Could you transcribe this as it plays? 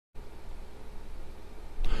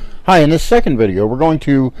Hi, in this second video we're going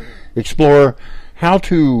to explore how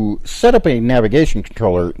to set up a navigation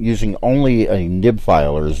controller using only a NIB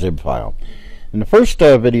file or a XIB file. In the first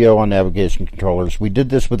video on navigation controllers, we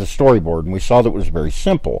did this with a storyboard and we saw that it was very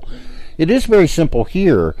simple. It is very simple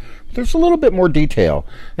here, but there's a little bit more detail,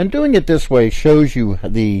 and doing it this way shows you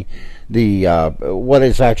what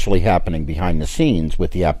is actually happening behind the scenes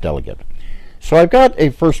with the app delegate. So I've got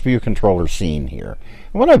a first view controller scene here.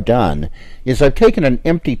 And what I've done is I've taken an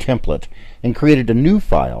empty template and created a new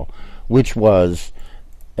file, which was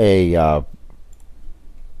an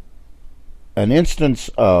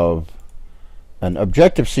instance of an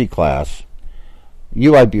Objective-C class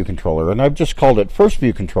UI view controller, and I've just called it first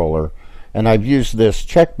view controller, and I've used this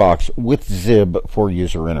checkbox with XIB for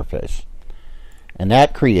user interface. And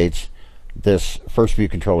that creates this first view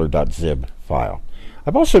controller.xib file.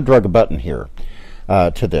 I've also drug a button here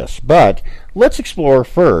to this, but let's explore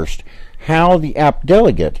first how the app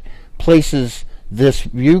delegate places this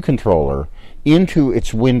view controller into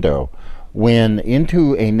its window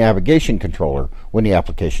into a navigation controller when the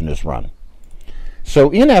application is run. So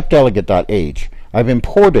in appdelegate.h, I've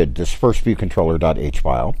imported this first view controller.h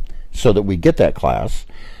file so that we get that class,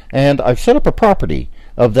 and I've set up a property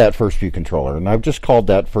of that first view controller, and I've just called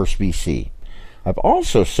that first VC. I've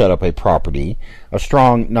also set up a property, a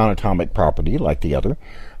strong non-atomic property like the other,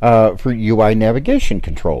 for UI navigation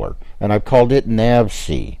controller, and I've called it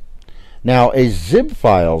navc. Now, a XIB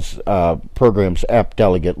file's program's app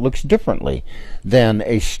delegate looks differently than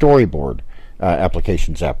a storyboard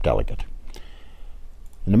application's app delegate.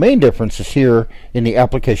 And the main difference is here in the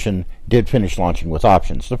application did finish launching with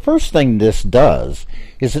options. The first thing this does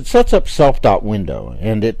is it sets up self.window,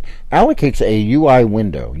 and it allocates a UI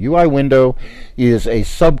window. UI window is a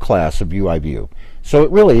subclass of UI view, so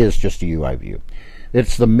it really is just a UI view.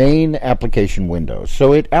 It's the main application window.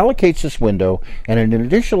 So it allocates this window and it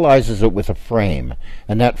initializes it with a frame,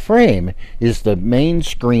 and that frame is the main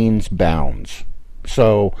screen's bounds.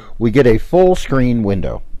 So we get a full screen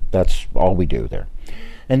window. That's all we do there.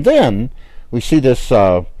 And then we see this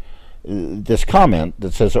this comment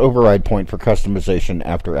that says override point for customization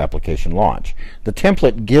after application launch. The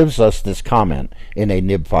template gives us this comment in a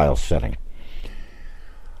NIB file setting.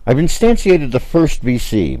 I've instantiated the first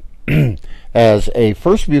VC as a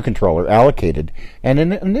first view controller allocated and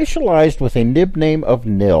initialized with a NIB name of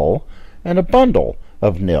nil and a bundle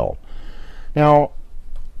of nil. Now,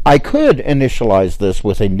 I could initialize this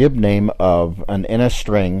with a NIB name of an NS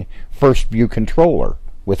string first view controller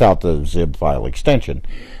without the XIB file extension,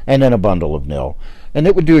 and then a bundle of nil, and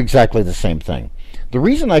it would do exactly the same thing. The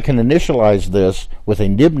reason I can initialize this with a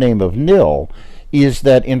NIB name of nil is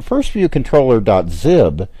that in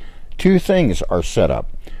firstviewcontroller.xib, two things are set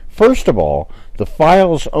up. First of all, the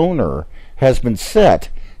file's owner has been set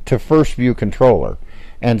to first view controller,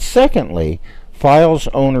 and secondly, file's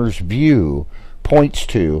owner's view points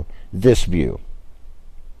to this view,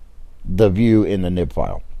 the view in the NIB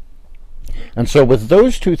file. And so with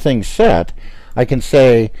those two things set, I can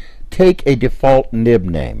say take a default NIB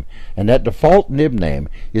name, and that default NIB name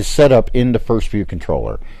is set up in the first view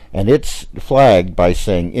controller, and it's flagged by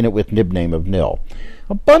saying init with NIB name of nil.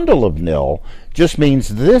 A bundle of nil just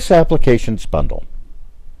means this application's bundle.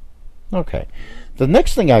 Okay, the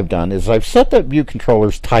next thing I've done is I've set that view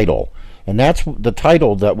controller's title, and that's the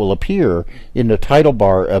title that will appear in the title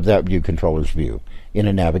bar of that view controller's view in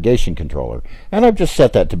a navigation controller, and I've just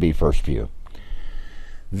set that to be first view.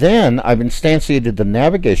 Then I've instantiated the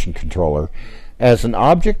navigation controller as an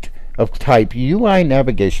object of type UI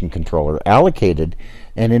navigation controller allocated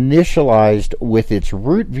and initialized with its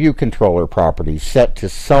root view controller property set to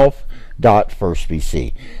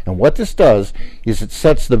self.firstVC. And what this does is it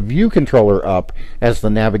sets the view controller up as the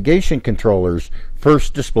navigation controller's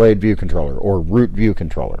first displayed view controller, or root view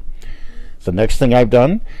controller. The next thing I've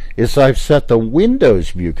done is I've set the Windows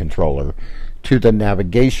view controller to the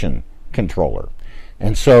navigation controller.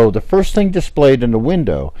 And so the first thing displayed in the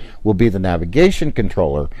window will be the navigation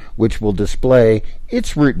controller, which will display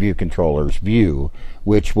its root view controller's view,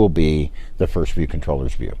 which will be the first view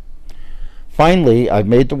controller's view. Finally, I've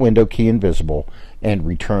made the window key invisible and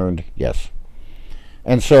returned yes.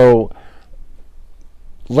 And so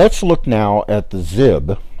let's look now at the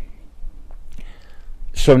XIB.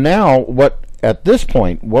 So now at this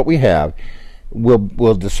point what we have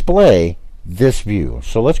will display this view.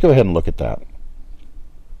 So let's go ahead and look at that.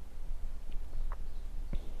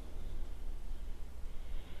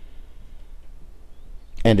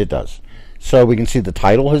 And it does. So we can see the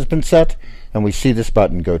title has been set, and we see this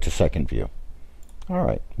button go to second view. All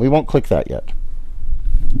right, we won't click that yet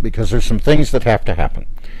because there's some things that have to happen.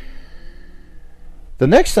 The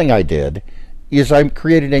next thing I did is I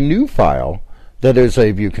created a new file that is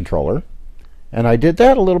a view controller, and I did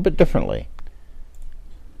that a little bit differently.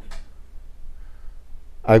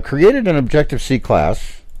 I've created an Objective-C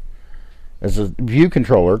class as a view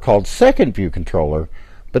controller called second view controller,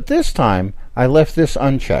 but this time I left this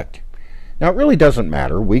unchecked. Now it really doesn't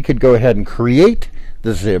matter. We could go ahead and create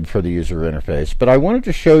the XIB for the user interface, but I wanted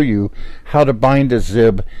to show you how to bind a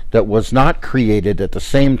XIB that was not created at the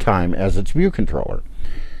same time as its view controller.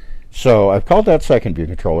 So I've called that second view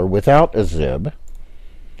controller without a XIB.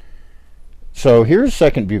 So here's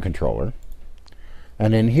second view controller,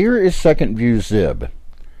 and then here is second view XIB.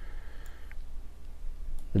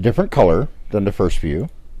 A different color than the first view.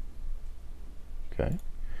 Okay.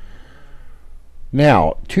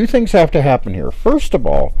 Now, two things have to happen here. First of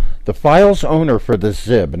all, the file's owner for the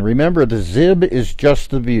XIB, and remember the XIB is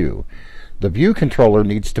just the view. The view controller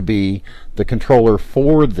needs to be the controller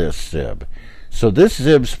for this XIB. So this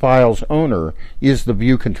XIB's file's owner is the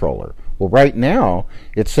view controller. Well, right now,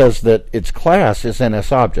 it says that its class is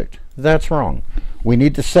NSObject. That's wrong. We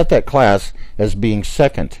need to set that class as being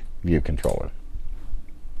second view controller.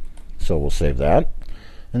 So we'll save that.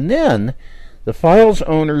 And then the file's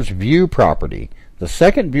owner's view property, the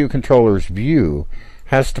second view controller's view,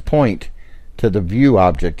 has to point to the view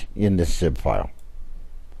object in this XIB file.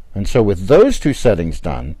 And so with those two settings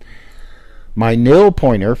done, my nil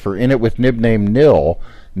pointer for init with nibname nil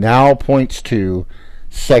now points to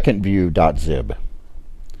secondview.xib.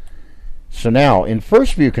 So now in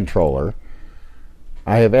first view controller,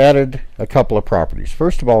 I have added a couple of properties.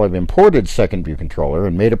 First of all, I've imported second view controller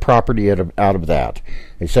and made a property out of that,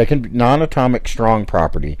 a second non-atomic strong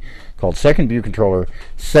property called second view controller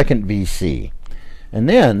second VC. And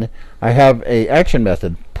then I have a action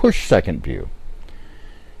method push second view.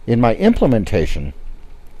 In my implementation,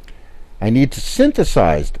 I need to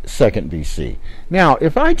synthesize second VC. Now,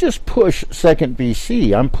 if I just push second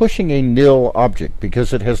VC, I'm pushing a nil object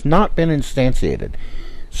because it has not been instantiated.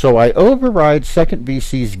 So I override second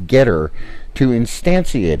VC's getter to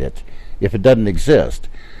instantiate it if it doesn't exist.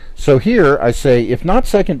 So here I say if not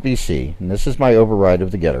second VC, and this is my override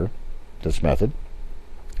of the getter, this method.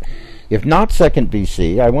 If not second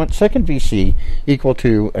VC, I want second VC equal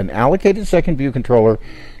to an allocated second view controller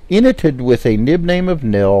inited with a nibname of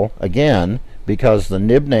nil, again, because the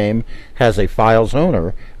nibname has a file's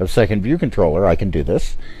owner of second view controller, I can do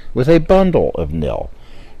this, with a bundle of nil,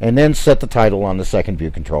 and then set the title on the second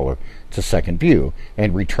view controller to second view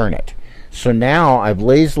and return it. So now I've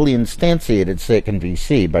lazily instantiated second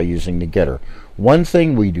VC by using the getter. One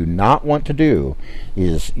thing we do not want to do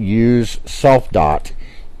is use self-dot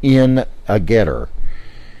in a getter.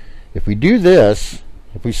 If we do this,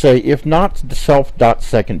 if we say if not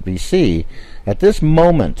self.secondVC, at this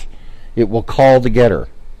moment it will call the getter,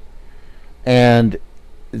 and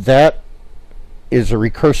that is a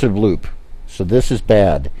recursive loop. So this is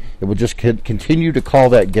bad. It will just continue to call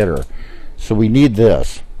that getter. So we need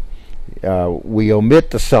this. We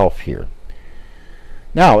omit the self here.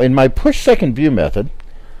 Now in my push second view method,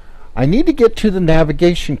 I need to get to the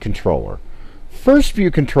navigation controller. First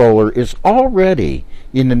view controller is already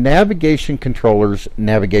in the navigation controller's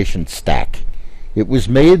navigation stack. It was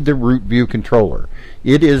made the root view controller.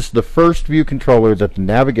 It is the first view controller that the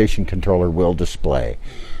navigation controller will display.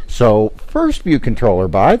 So first view controller,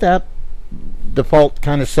 by that default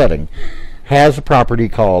kind of setting, has a property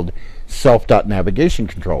called self.navigation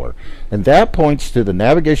controller, and that points to the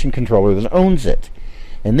navigation controller that owns it.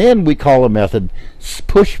 And then we call a method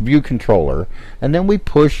push view controller, and then we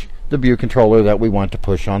push the view controller that we want to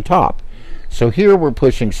push on top. So here we're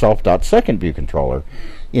pushing self.secondViewController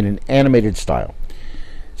in an animated style.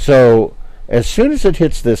 So as soon as it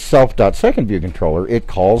hits this self.secondViewController, it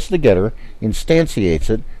calls the getter, instantiates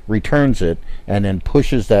it, returns it, and then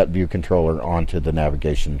pushes that view controller onto the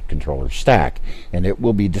navigation controller stack, and it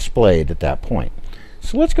will be displayed at that point.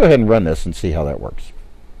 So let's go ahead and run this and see how that works.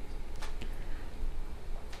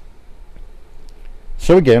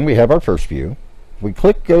 So again, we have our first view. We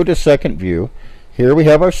click go to second view. Here we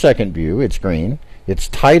have our second view. It's green. It's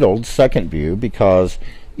titled second view because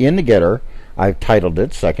in the getter I've titled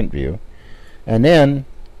it second view. And then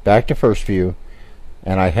back to first view,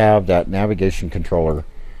 and I have that navigation controller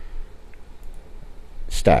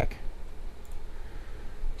stack.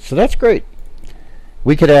 So that's great.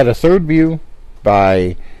 We could add a third view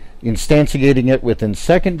by instantiating it within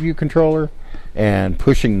second view controller and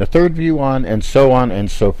pushing the third view on, and so on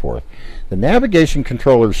and so forth. The navigation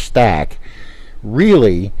controller stack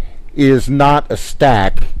really is not a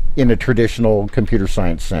stack in a traditional computer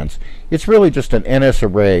science sense. It's really just an NS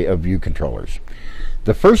array of view controllers.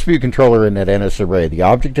 The first view controller in that NS array, the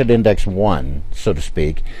object at index 1, so to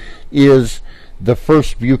speak, is the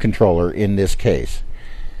first view controller in this case.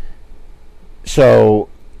 So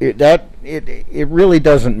it really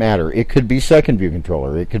doesn't matter. It could be second view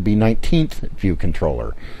controller. It could be 19th view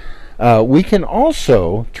controller. We can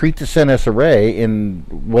also treat this NS array in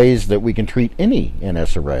ways that we can treat any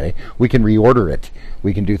NS array. We can reorder it.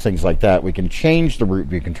 We can do things like that. We can change the root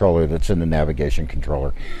view controller that's in the navigation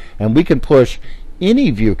controller. And we can push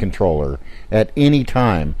any view controller at any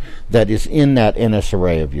time that is in that NS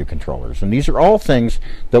array of view controllers. And these are all things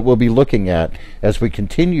that we'll be looking at as we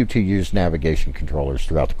continue to use navigation controllers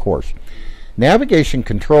throughout the course. Navigation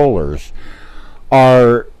controllers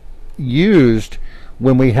are used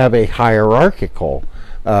when we have a hierarchical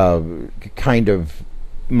kind of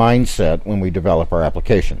mindset when we develop our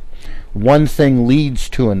application. One thing leads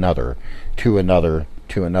to another, to another,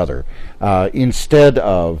 to another, instead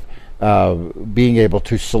of being able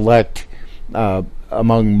to select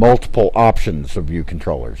among multiple options of view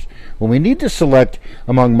controllers. When we need to select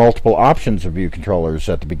among multiple options of view controllers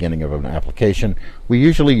at the beginning of an application, we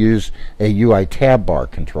usually use a UI tab bar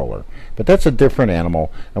controller. But that's a different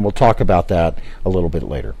animal, and we'll talk about that a little bit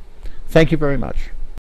later. Thank you very much.